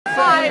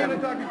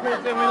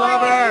Kristen, we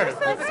love her.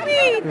 So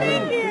sweet,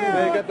 thank you.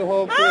 They got the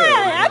whole crew.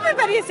 Hi,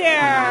 everybody's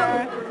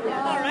here.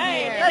 All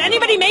right.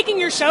 Anybody making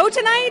your show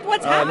tonight?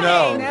 What's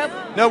happening?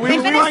 No, we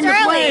were flying the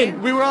early.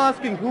 plane. We were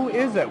asking who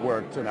is at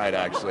work tonight,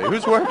 actually.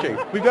 Who's working?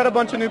 We've got a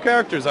bunch of new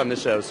characters on the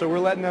show, so we're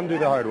letting them do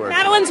the hard work.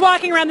 Madeline's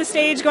walking around the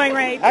stage going,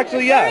 right.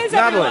 Actually, yeah, Where is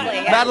Madeline.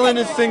 everyone? Madeline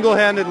is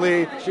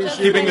single-handedly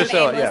keeping the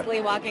show. Yeah.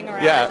 Aimlessly walking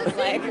around. Yeah. Just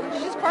like,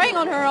 she's crying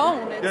on her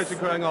own. Yeah, she's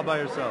crying all by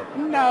herself.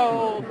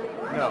 No.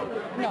 No.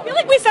 I feel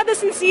like we said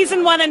this in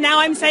season 1 and now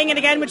I'm saying it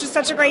again, which is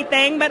such a great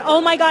thing, but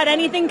oh my god,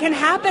 anything can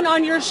happen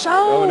on your show.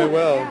 Oh, and it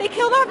will. They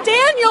killed off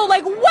Daniel.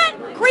 Like,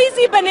 what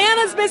crazy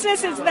bananas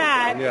business is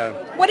that? Yeah.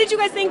 What did you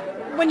guys think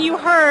when you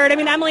heard? I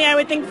mean, Emily, I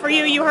would think for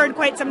you, you heard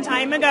quite some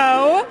time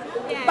ago.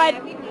 Yeah,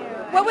 but we knew.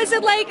 what was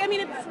it like? I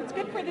mean, it's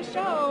good for the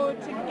show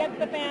to get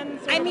the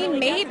fans. I mean,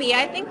 maybe.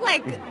 I think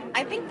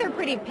they're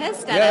pretty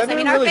pissed at Yeah, us. I they're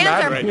mean, really our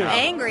mad fans are right now.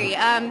 angry.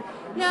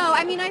 No,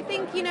 I mean, I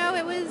think,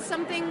 it was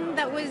something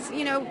that was,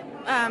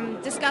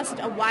 discussed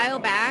a while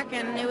back,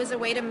 and it was a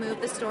way to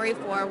move the story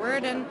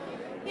forward. And,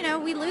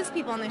 we lose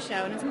people on the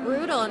show, and it's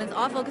brutal, and it's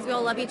awful because we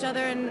all love each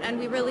other, and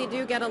we really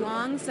do get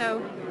along.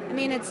 So, I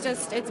mean, it's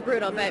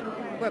brutal, but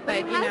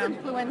It has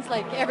influenced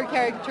like every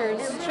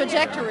character's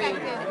trajectory.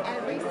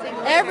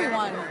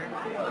 Everyone.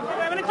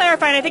 I'm going to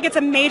clarify, and I think it's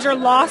a major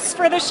loss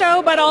for the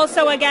show, but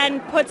also, again,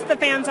 puts the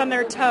fans on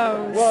their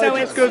toes. Well, so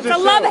it it's just goes to a show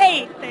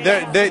love-hate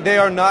thing. They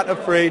are not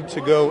afraid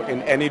to go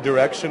in any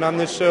direction on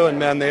this show, and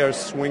man, they are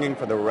swinging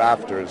for the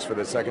rafters for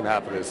the second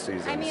half of this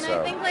season. I mean,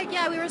 so. I think,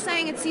 we were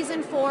saying it's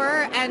season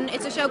 4, and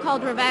it's a show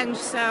called Revenge,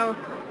 so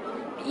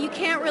you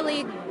can't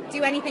really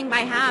do anything by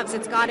halves.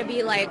 It's got to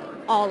be,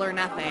 all or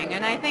nothing.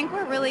 And I think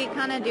we're really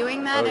kind of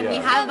doing that, and we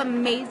have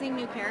amazing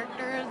new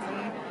characters.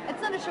 And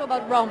It's not a show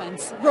about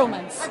romance.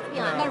 Romance.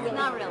 not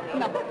really.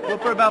 No. Well,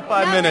 for about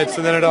 5 minutes,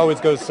 and then it always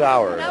goes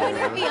sour. Not when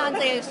your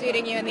fiance is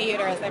shooting you in the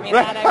uterus. I mean,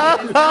 that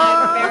is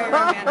not very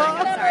romantic.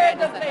 I'm sorry, I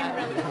just said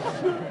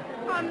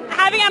that.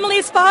 Having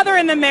Emily's father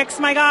in the mix,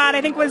 my God,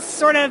 I think was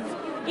sort of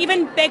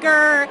even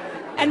bigger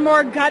and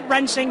more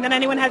gut-wrenching than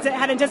anyone had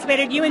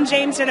anticipated. You and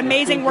James did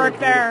amazing work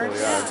there.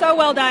 Yeah. So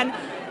well done.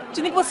 Do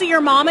you think we'll see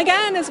your mom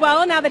again as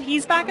well now that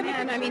he's back in the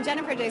And I mean,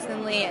 Jennifer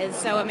Jason Leigh is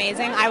so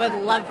amazing. I would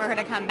love for her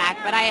to come back,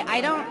 but I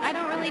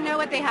don't really know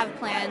what they have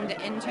planned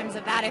in terms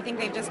of that. I think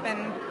they've just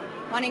been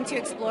wanting to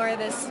explore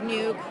this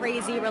new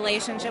crazy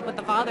relationship with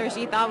the father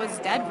she thought was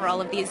dead for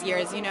all of these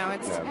years. And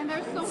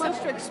there's so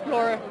much to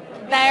explore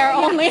there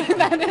only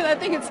that I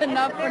think it's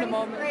enough for the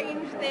moment.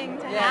 Strange thing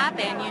to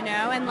happen,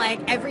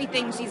 and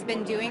everything she's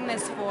been doing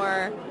this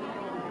for.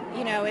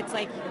 It's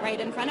right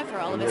in front of her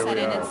all of a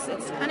sudden.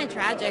 It's kind of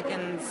tragic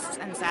and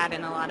sad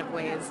in a lot of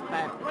ways.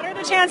 But What are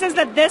the chances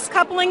that this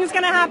coupling is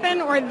going to happen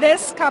or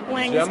this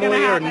coupling is going to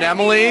Emily or happen?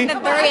 Nemily? the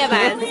three of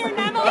us. Emily or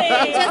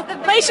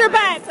Nemily? Place your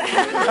bets.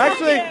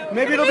 Actually,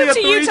 maybe it'll be a Move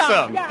to Utah.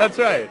 threesome. Yeah. That's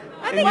right.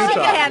 I In think she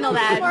Utah. can handle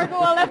that. Margot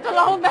left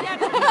alone.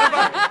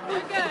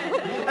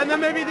 And then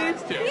maybe these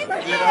two.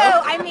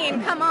 I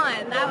mean, come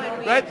on, that would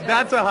be.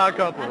 That's a hot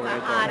couple That's a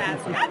right hot there.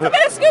 ass. That's a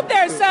bit of scoop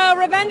there. So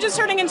Revenge is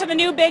turning into the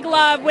new Big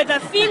Love with a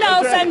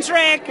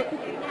female-centric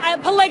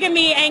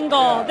polygamy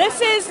angle. This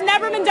has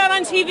never been done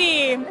on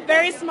TV.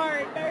 Very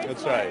smart. Very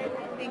That's smart. right.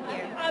 Thank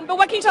you. But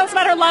what can you tell us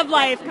about her love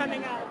life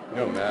coming up?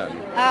 Oh, man.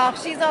 Oh,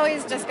 she's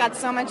always just got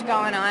so much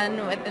going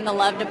on within the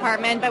love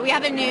department. But we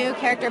have a new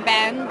character,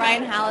 Brian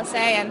Hallisay,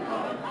 and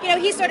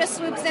he sort of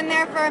swoops in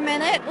there for a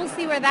minute. We'll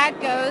see where that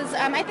goes.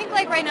 I think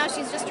right now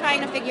she's just trying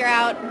to figure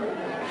out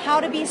how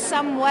to be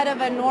somewhat of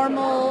a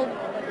normal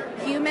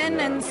human,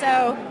 and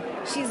so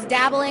she's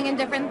dabbling in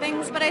different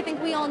things. But I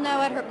think we all know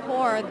at her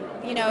core,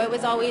 it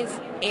was always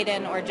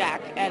Aiden or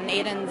Jack, and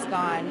Aiden's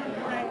gone.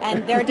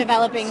 And they're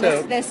developing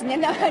this.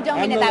 No, I don't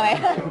mean it that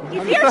way.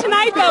 He's here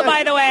tonight, though,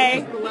 by the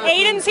way.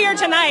 Aiden's here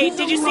tonight.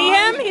 Did you see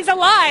him? He's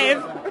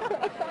alive.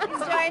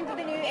 He's joined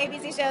the new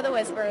ABC show, The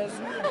Whispers.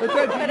 That's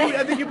right.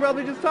 I think you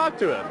probably just talked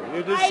to him.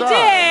 You just I saw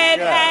did,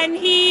 him. Yeah. and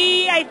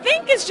he, I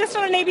think, is just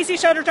on an ABC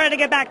show to try to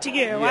get back to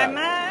you.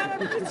 Yeah.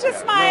 It's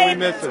just we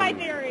miss it's him. my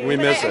theory. We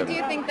But miss I him.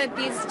 do think that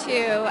these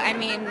two, I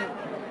mean,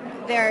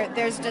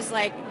 there's just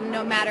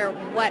no matter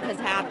what has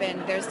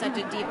happened, there's such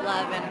a deep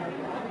love and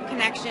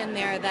connection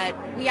there that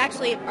we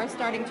actually are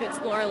starting to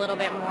explore a little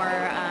bit more,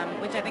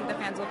 which I think the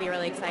fans will be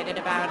really excited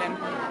about. And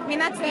I mean,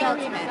 that's the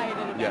ultimate.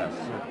 Yes.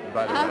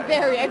 By the I'm way.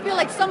 very. I feel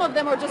like some of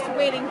them are just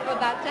waiting for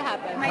that to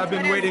happen. My I've been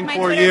Twitter's- waiting my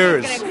 4 Twitter's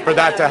years just gonna for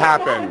that to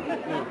explode. happen.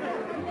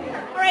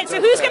 All right, so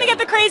who's going to get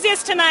the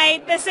craziest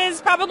tonight? This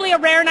is probably a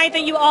rare night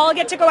that you all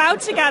get to go out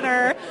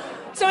together.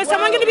 So is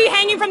someone going to be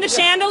hanging from the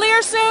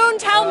chandelier soon?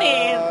 Tell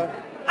me.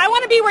 I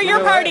want to be where you're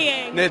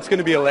partying. It's going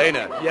to be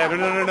Elena. Yeah,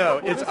 no.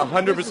 It's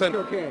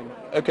 100%.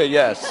 Okay,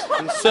 yes.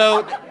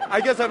 So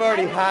I guess I've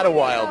already had a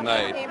wild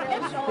night.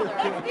 It's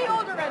the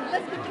older end.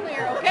 Let's be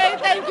clear, okay?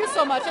 Thank you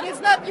so much. And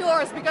it's not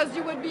yours because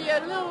you would be a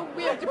little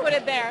weird to put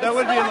it there. That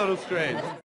would be a little strange.